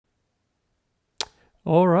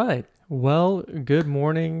All right. Well, good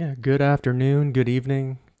morning, good afternoon, good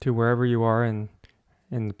evening to wherever you are in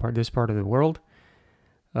this part of the world.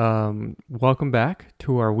 Welcome back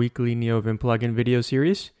to our weekly Neovim Plugin video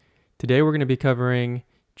series. Today we're going to be covering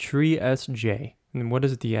treesj. And what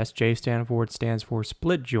does the SJ stand for? It stands for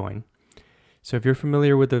split join. So if you're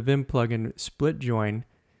familiar with the Vim plugin split join,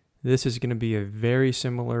 this is going to be a very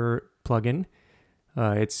similar plugin.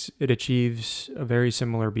 It achieves a very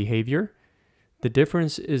similar behavior. The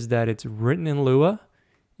difference is that it's written in Lua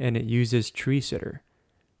and it uses treesitter.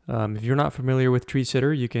 If you're not familiar with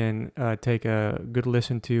treesitter, you can take a good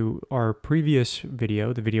listen to our previous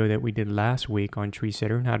video, the video that we did last week on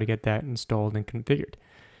treesitter and how to get that installed and configured.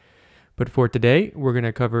 But for today, we're going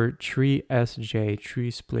to cover treesj, tree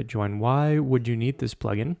split join. Why would you need this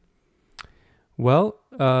plugin? Well,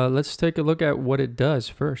 let's take a look at what it does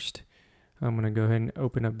first. I'm going to go ahead and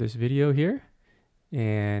open up this video here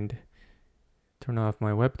and turn off my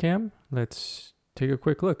webcam. Let's take a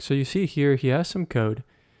quick look. So you see here, he has some code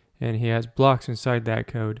and he has blocks inside that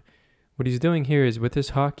code. What he's doing here is with this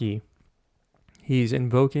hotkey, he's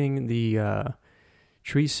invoking the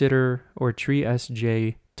treesitter or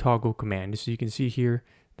treesj toggle command. So you can see here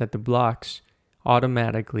that the blocks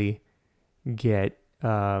automatically get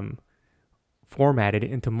formatted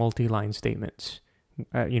into multi-line statements,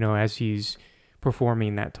 as he's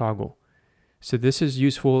performing that toggle. So this is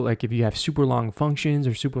useful like if you have super long functions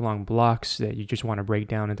or super long blocks that you just want to break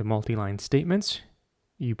down into multi-line statements.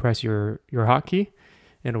 You press your hotkey,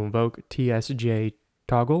 and it'll invoke TSJ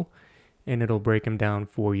toggle, and it'll break them down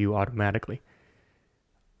for you automatically.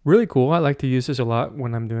 Really cool. I like to use this a lot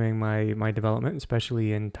when I'm doing my development,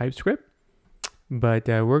 especially in TypeScript. But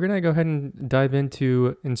we're going to go ahead and dive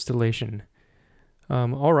into installation.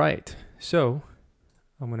 All right. So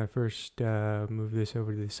I'm going to first move this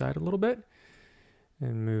over to the side a little bit.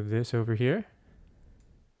 And move this over here.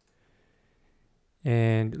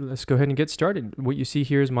 And let's go ahead and get started. What you see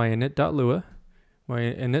here is my init.lua. My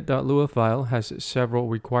init.lua file has several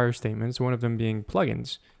require statements, one of them being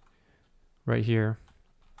plugins right here,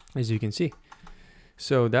 as you can see.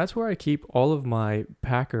 So that's where I keep all of my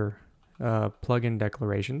Packer plugin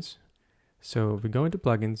declarations. So if we go into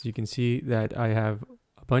plugins, you can see that I have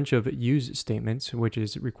a bunch of use statements, which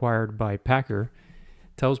is required by Packer.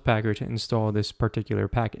 Tells Packer to install this particular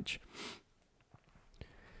package.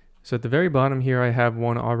 So at the very bottom here, I have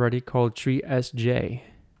one already called treesj.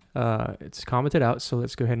 It's commented out, so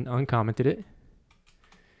let's go ahead and uncommented it.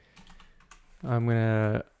 I'm going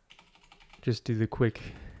to just do the quick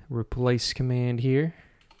replace command here.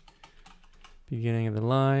 Beginning of the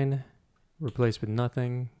line, replace with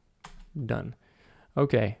nothing, done.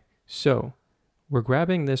 Okay, so we're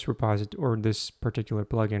grabbing this repository or this particular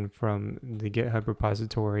plugin from the GitHub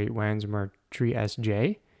repository Wansmer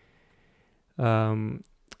treesj.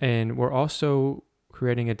 And we're also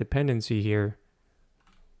creating a dependency here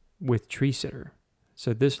with treesitter.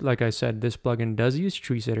 So this, like I said, this plugin does use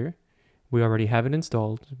treesitter. We already have it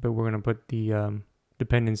installed, but we're going to put the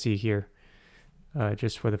dependency here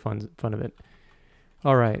just for the fun of it.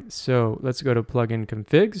 All right, so let's go to plugin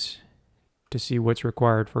configs to see what's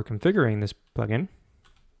required for configuring this plugin.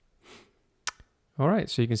 All right,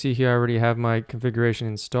 so you can see here I already have my configuration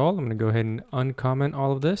installed. I'm going to go ahead and uncomment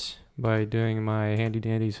all of this by doing my handy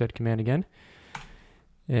dandy set command again.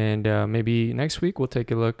 And maybe next week we'll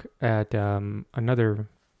take a look at another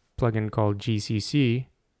plugin called GCC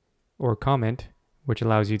or comment, which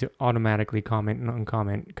allows you to automatically comment and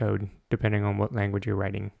uncomment code depending on what language you're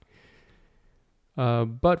writing.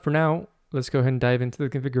 But for now, let's go ahead and dive into the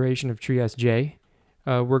configuration of treesj.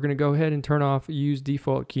 We're going to go ahead and turn off use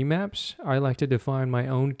default key maps. I like to define my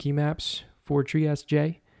own key maps for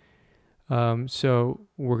treesj. So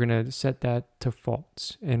we're going to set that to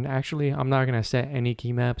false. And actually, I'm not going to set any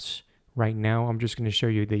key maps right now. I'm just going to show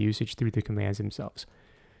you the usage through the commands themselves.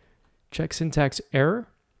 Check syntax error.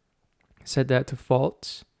 Set that to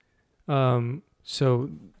false. So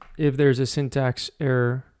if there's a syntax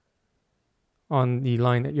error on the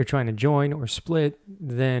line that you're trying to join or split,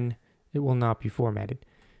 then it will not be formatted.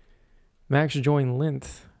 Max join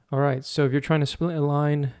length. All right, so if you're trying to split a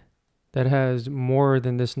line that has more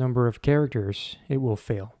than this number of characters, it will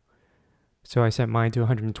fail. So I set mine to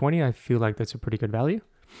 120. I feel like that's a pretty good value.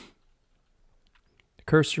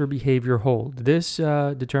 Cursor behavior hold. This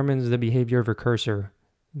determines the behavior of a cursor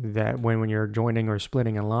that when you're joining or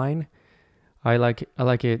splitting a line. I like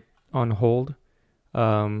it on hold.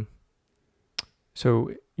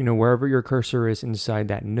 So, wherever your cursor is inside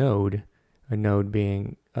that node, a node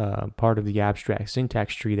being part of the abstract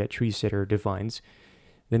syntax tree that treesitter defines,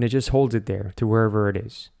 then it just holds it there to wherever it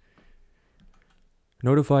is.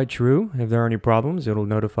 Notify true if there are any problems. It'll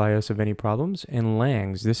notify us of any problems. And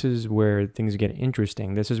langs, this is where things get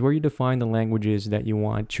interesting. This is where you define the languages that you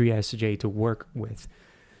want treesj to work with.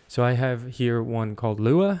 So I have here one called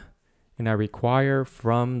Lua, and I require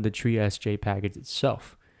from the treesj package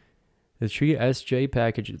itself. The treesj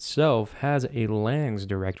package itself has a langs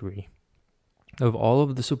directory of all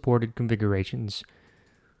of the supported configurations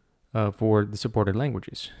for the supported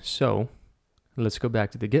languages. So let's go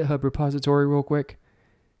back to the GitHub repository real quick.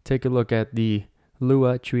 Take a look at the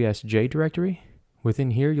Lua treesj directory.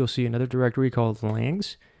 Within here, you'll see another directory called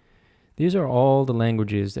langs. These are all the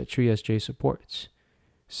languages that treesj supports.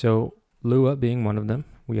 So Lua being one of them,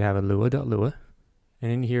 we have a lua.lua.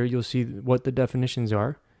 And in here, you'll see what the definitions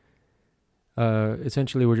are.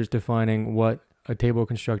 Essentially, we're just defining what a table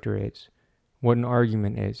constructor is, what an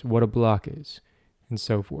argument is, what a block is, and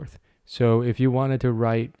so forth. So if you wanted to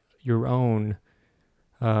write your own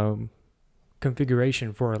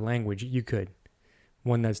configuration for a language, you could,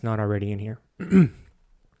 one that's not already in here.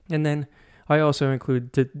 And then I also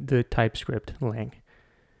include the TypeScript lang.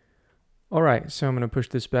 All right, so I'm going to push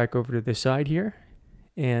this back over to the side here,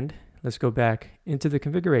 and let's go back into the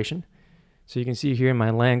configuration. So you can see here in my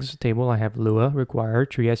langs table, I have Lua require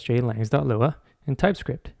treesj langs.lua and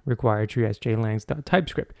TypeScript require treesj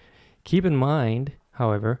langs.TypeScript. Keep in mind,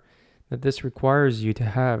 however, that this requires you to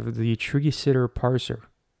have the tree sitter parser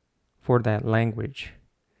for that language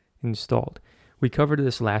installed. We covered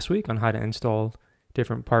this last week on how to install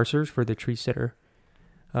different parsers for the tree sitter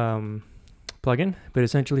plugin, but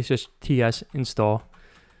essentially it's just ts install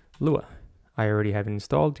Lua. I already have it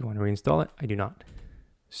installed. Do you want to reinstall it? I do not.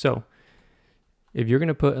 So if you're going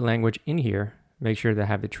to put a language in here, make sure to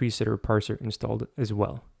have the tree sitter parser installed as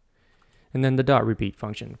well. And then the dot repeat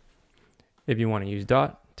function. If you want to use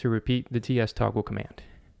dot to repeat the ts toggle command.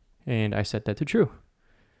 And I set that to true.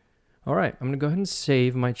 All right, I'm going to go ahead and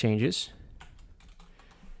save my changes.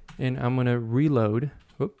 And I'm going to reload.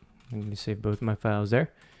 Whoop, I'm going to save both my files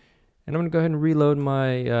there. And I'm going to go ahead and reload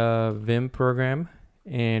my Vim program.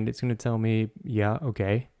 And it's going to tell me, yeah,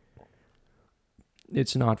 okay.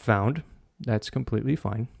 It's not found. That's completely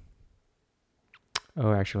fine.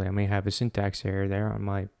 Oh, actually, I may have a syntax error there on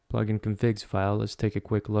my plugin configs file. Let's take a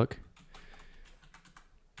quick look.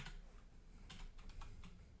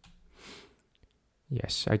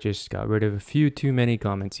 Yes, I just got rid of a few too many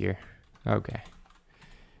comments here. Okay,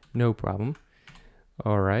 no problem.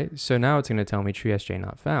 All right, so now it's going to tell me treesj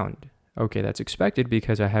not found. Okay, that's expected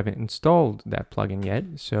because I haven't installed that plugin yet.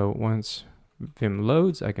 So once Vim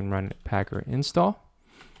loads, I can run packer install,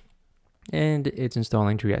 and it's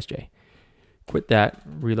installing treesj. Quit that,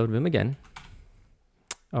 reload Vim again.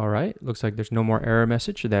 All right, looks like there's no more error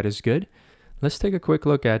message, so that is good. Let's take a quick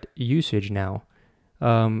look at usage now.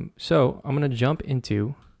 So I'm going to jump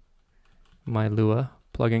into my Lua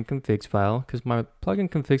plugin configs file because my plugin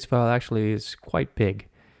configs file actually is quite big.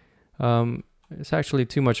 It's actually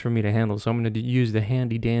too much for me to handle, so I'm going to use the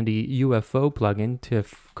handy dandy UFO plugin to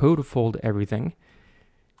code fold everything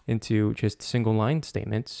into just single line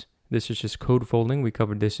statements. This is just code folding. We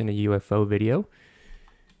covered this in a UFO video.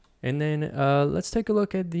 And then let's take a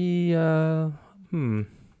look at the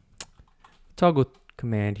toggle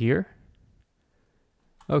command here.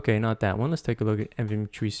 Okay, not that one. Let's take a look at Neovim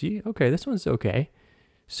treesj. Okay, this one's okay.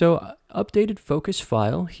 So updated focus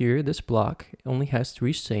file here, this block only has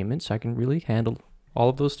 3 statements. I can really handle all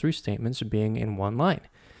of those 3 statements being in one line.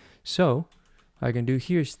 So I can do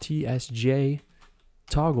here's tsj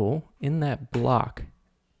toggle in that block,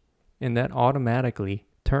 and that automatically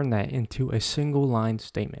turn that into a single line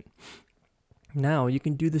statement. Now you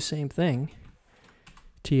can do the same thing,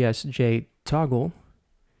 tsj toggle,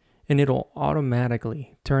 and it'll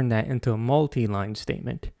automatically turn that into a multi-line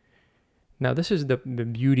statement. Now this is the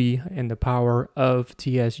beauty and the power of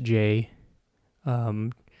tsj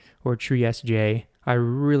or treesj. I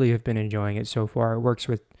really have been enjoying it so far. It works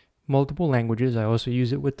with multiple languages. I also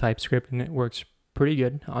use it with TypeScript, and it works pretty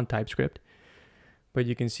good on TypeScript. But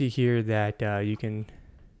you can see here that you can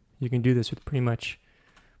do this with pretty much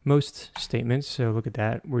most statements. So look at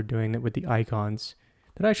that. We're doing it with the icons.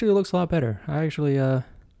 That actually looks a lot better. I actually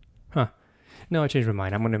no, I changed my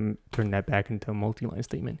mind. I'm going to turn that back into a multi-line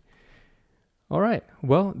statement. All right.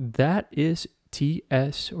 Well, that is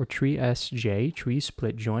TS or treesj, tree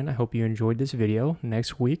split join. I hope you enjoyed this video.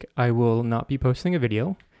 Next week, I will not be posting a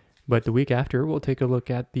video, but the week after, we'll take a look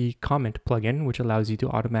at the comment plugin, which allows you to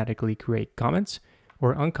automatically create comments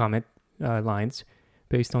or uncomment lines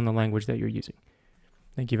based on the language that you're using.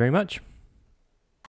 Thank you very much.